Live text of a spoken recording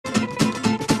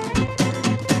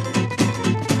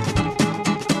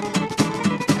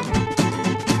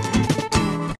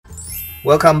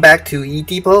Welcome back to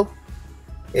eDepot.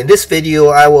 In this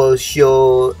video, I will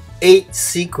show 8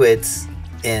 secrets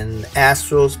in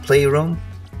Astro's Playroom.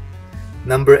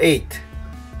 Number 8.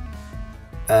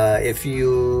 If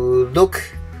you look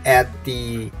at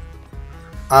the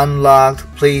unlocked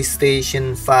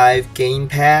PlayStation 5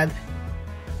 gamepad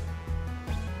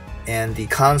and the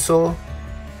console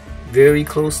very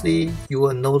closely, you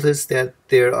will notice that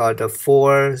there are the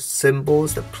 4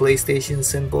 symbols, the PlayStation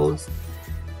symbols.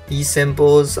 These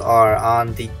symbols are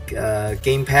on the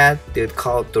gamepad. They're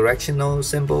called directional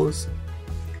symbols,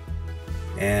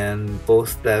 and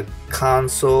both the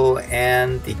console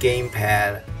and the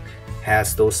gamepad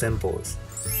has those symbols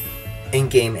in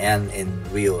game and in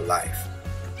real life.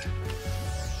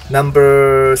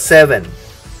 Number 7.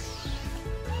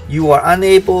 You are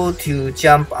unable to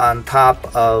jump on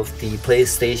top of the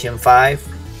PlayStation 5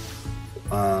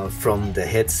 from the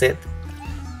headset,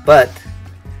 but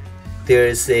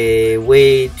there's a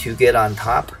way to get on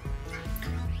top.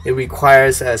 It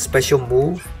requires a special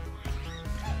move,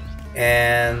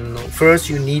 and first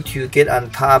you need to get on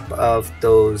top of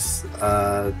those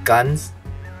guns,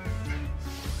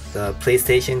 the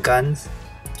PlayStation guns.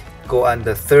 Go on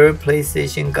the 3rd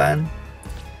PlayStation gun,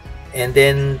 and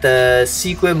then the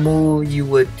secret move you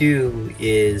would do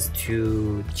is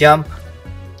to jump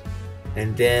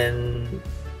and then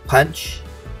punch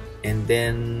and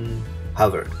then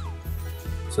hover.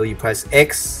 So you press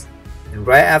X, and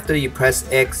right after you press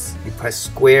X, you press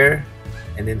square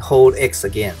and then hold X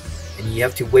again, and you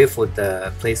have to wait for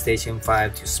the PlayStation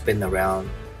 5 to spin around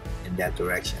in that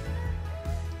direction.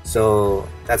 So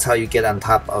that's how you get on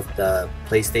top of the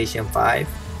PlayStation 5.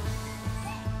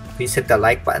 Please hit the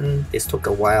like button. This took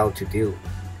a while to do.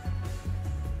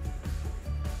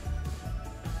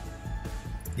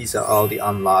 These are all the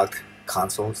unlocked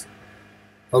consoles.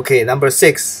 Okay, number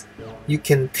 6. You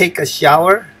can take a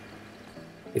shower.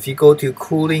 If you go to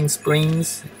Cooling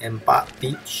Springs and Bot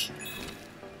Beach,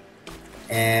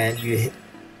 and you,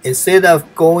 instead of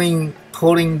pulling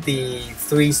the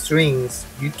 3 strings,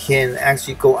 you can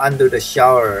actually go under the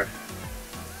shower,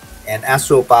 and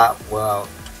Astrobot will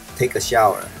take a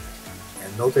shower.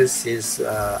 And notice his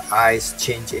eyes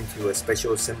change into a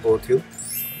special symbol too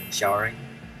when showering.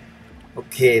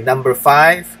 Okay, number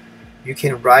 5. You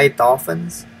can ride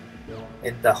dolphins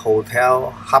in the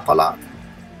hotel Hopalot.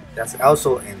 That's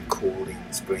also in Cooling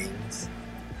Springs.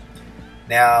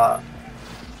 Now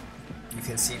you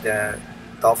can see the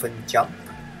dolphin jump,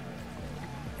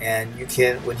 and you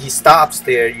can, when he stops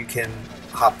there, you can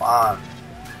hop on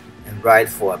and ride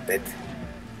for a bit,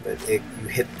 but you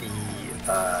hit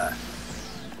the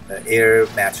air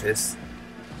mattress.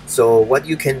 So what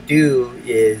you can do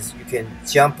is you can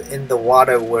jump in the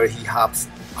water where he hops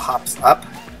up,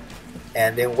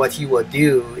 and then what he will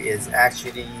do is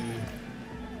actually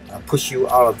push you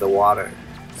out of the water.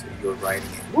 So you're riding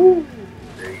it. Woo!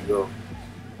 There you go.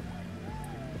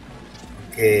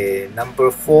 Okay,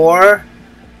 number 4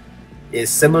 is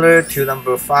similar to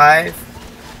number 5,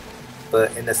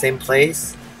 but in the same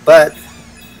place. But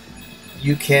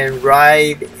you can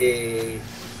ride a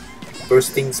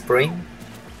bursting spring.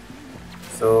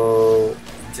 So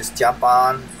just jump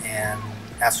on, and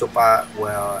Astrobot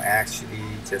will actually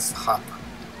just hop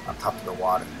on top of the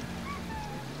water.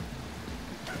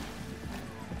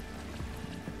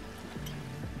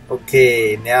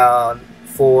 Okay, now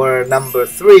for number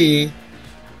 3,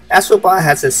 Astrobot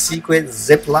has a secret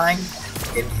zip line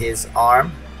in his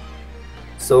arm.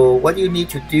 So what you need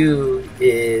to do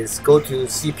is go to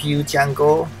CPU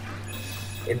Jungle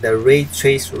in the Ray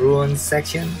Trace Ruins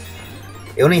section.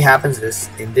 It only happens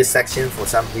in this section for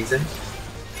some reason.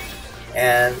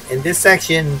 And in this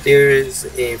section, there is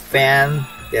a fan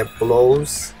that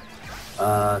blows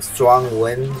strong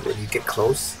wind when you get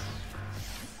close.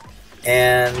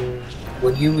 And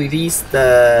when you release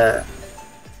the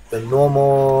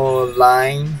normal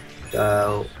line,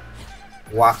 the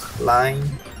walk line,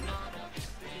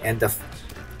 and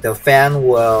the fan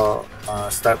will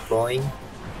start blowing.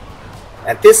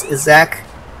 At this exact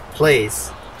place,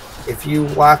 if you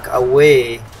walk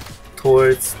away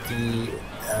towards the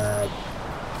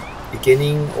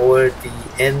beginning or the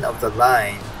end of the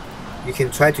line, you can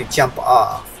try to jump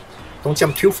off. Don't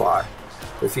jump too far,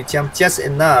 but if you jump just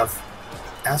enough,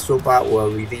 Astrobot will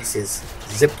release his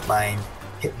zip line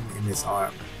hidden in his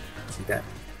arm. See that?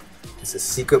 It's a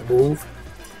secret move.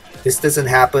 This doesn't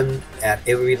happen at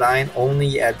every line,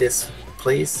 only at this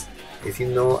place. If you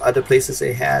know other places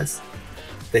it has,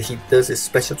 that he does his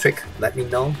special trick, let me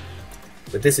know.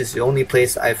 But this is the only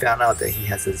place I found out that he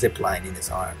has a zip line in his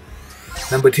arm.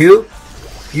 Number 2,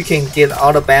 you can get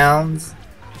out of bounds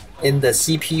in the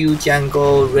CPU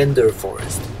Jungle render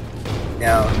forest.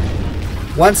 Now,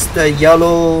 once the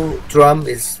yellow drum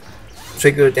is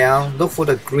triggered down, look for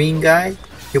the green guy.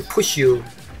 He'll push you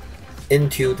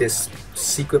into this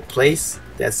secret place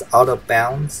that's out of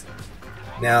bounds.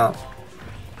 Now,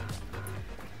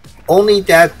 only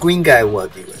that green guy will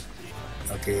do it.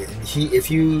 Okay, and if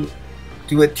you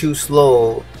do it too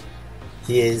slow,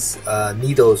 his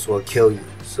needles will kill you.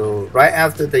 So right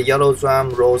after the yellow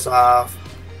drum rolls off,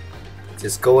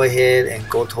 just go ahead and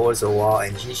go towards the wall,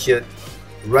 and he should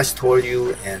rush toward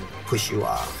you and push you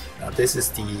off. Now this is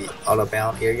the out of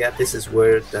bound area. This is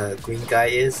where the green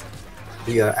guy is.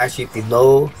 We are actually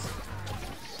below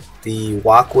the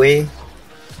walkway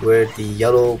where the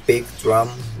yellow big drum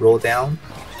rolled down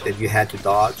that you had to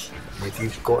dodge. And if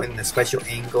you go in a special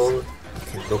angle, you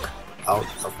can look out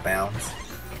of bounds.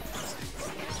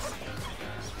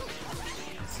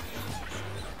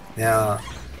 Now,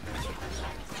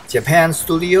 Japan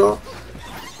Studio,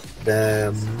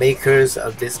 the makers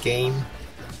of this game,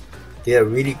 did a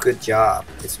really good job.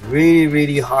 It's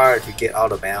really hard to get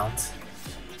out of bounds,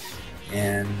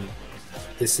 and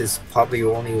this is probably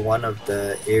only one of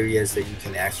the areas that you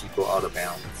can actually go out of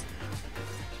bounds.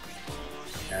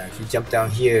 If you jump down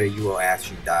here, you will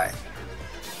actually die.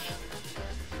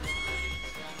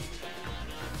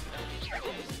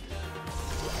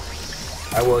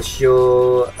 I will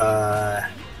show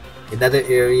another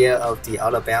area of the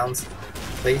out of bounds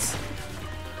place.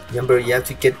 Remember, you have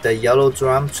to get the yellow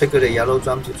drum, trigger the yellow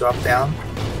drum to drop down,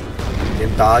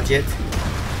 then dodge it.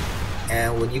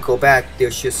 And when you go back,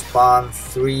 there should spawn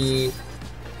three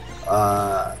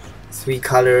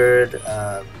colored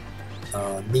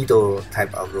needle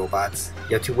type of robots.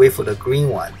 You have to wait for the green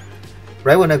one.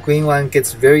 Right when the green one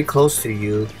gets very close to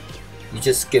you, you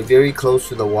just get very close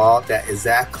to the wall, that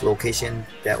exact location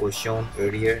that was shown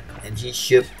earlier, and he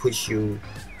should push you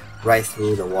right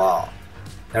through the wall.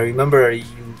 Now remember,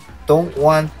 you don't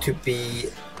want to be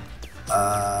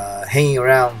hanging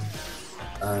around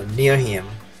near him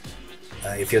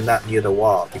if you're not near the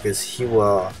wall, because he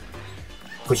will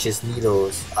push his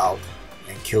needles out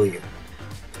and kill you.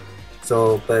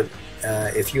 So, but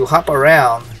if you hop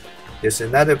around, there's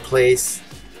another place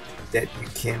that you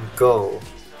can go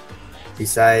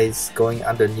besides going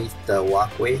underneath the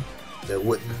walkway, the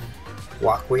wooden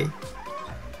walkway.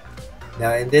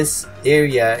 Now in this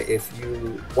area, if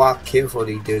you walk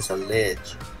carefully, there's a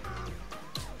ledge,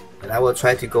 and I will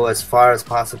try to go as far as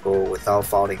possible without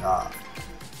falling off.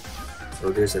 So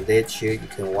there's a ledge here you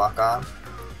can walk on.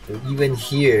 But even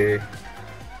here,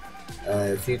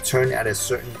 if you turn at a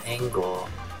certain angle,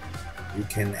 you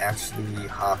can actually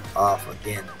hop off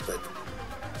again, but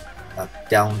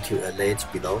down to a ledge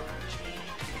below.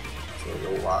 So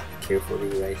you'll walk carefully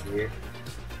right here.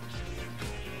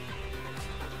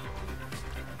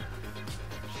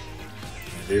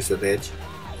 And there's a ledge. You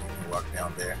can walk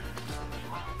down there.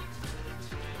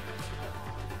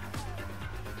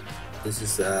 This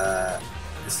is a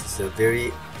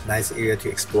very nice area to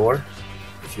explore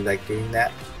if you like doing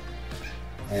that.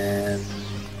 And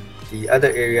the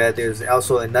other area, there's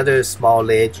also another small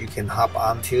ledge you can hop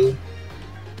onto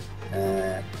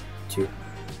to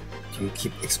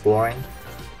keep exploring.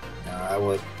 I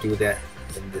will do that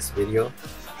in this video,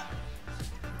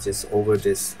 just over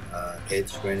this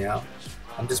edge right now.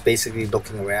 I'm just basically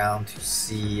looking around to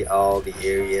see all the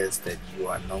areas that you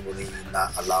are normally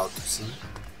not allowed to see.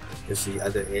 Here's the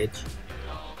other edge,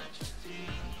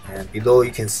 and below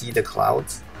you can see the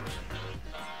clouds.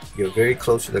 You're very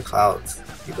close to the clouds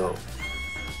below.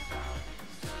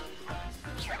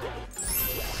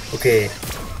 Okay,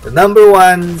 the number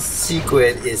one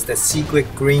secret is the secret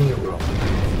green room.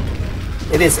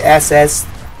 It is accessed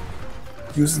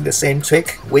using the same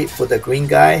trick. Wait for the green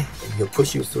guy and he'll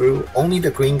push you through. Only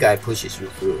the green guy pushes you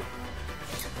through.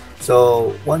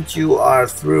 So once you are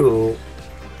through,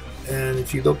 and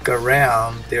if you look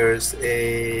around, there's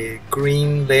a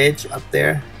green ledge up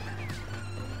there,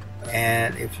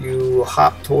 and if you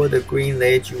hop toward the green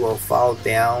ledge, you will fall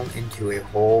down into a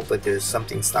hole, but there's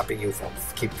something stopping you from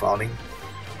keep falling.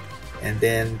 And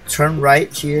then turn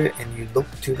right here, and you look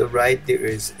to the right, there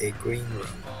is a green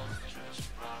room.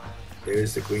 There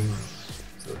is the green room.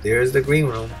 So there's the green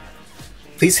room.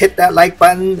 Please hit that like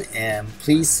button, and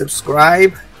please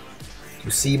subscribe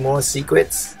to see more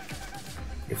secrets.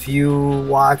 If you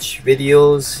watch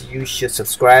videos, you should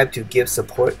subscribe to give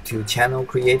support to channel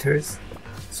creators.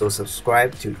 So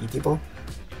subscribe to Eatible.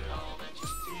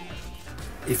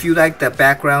 If you like the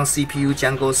background CPU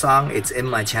jungle song, it's in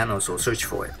my channel, so search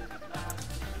for it.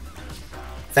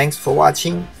 Thanks for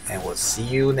watching, and we'll see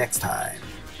you next time.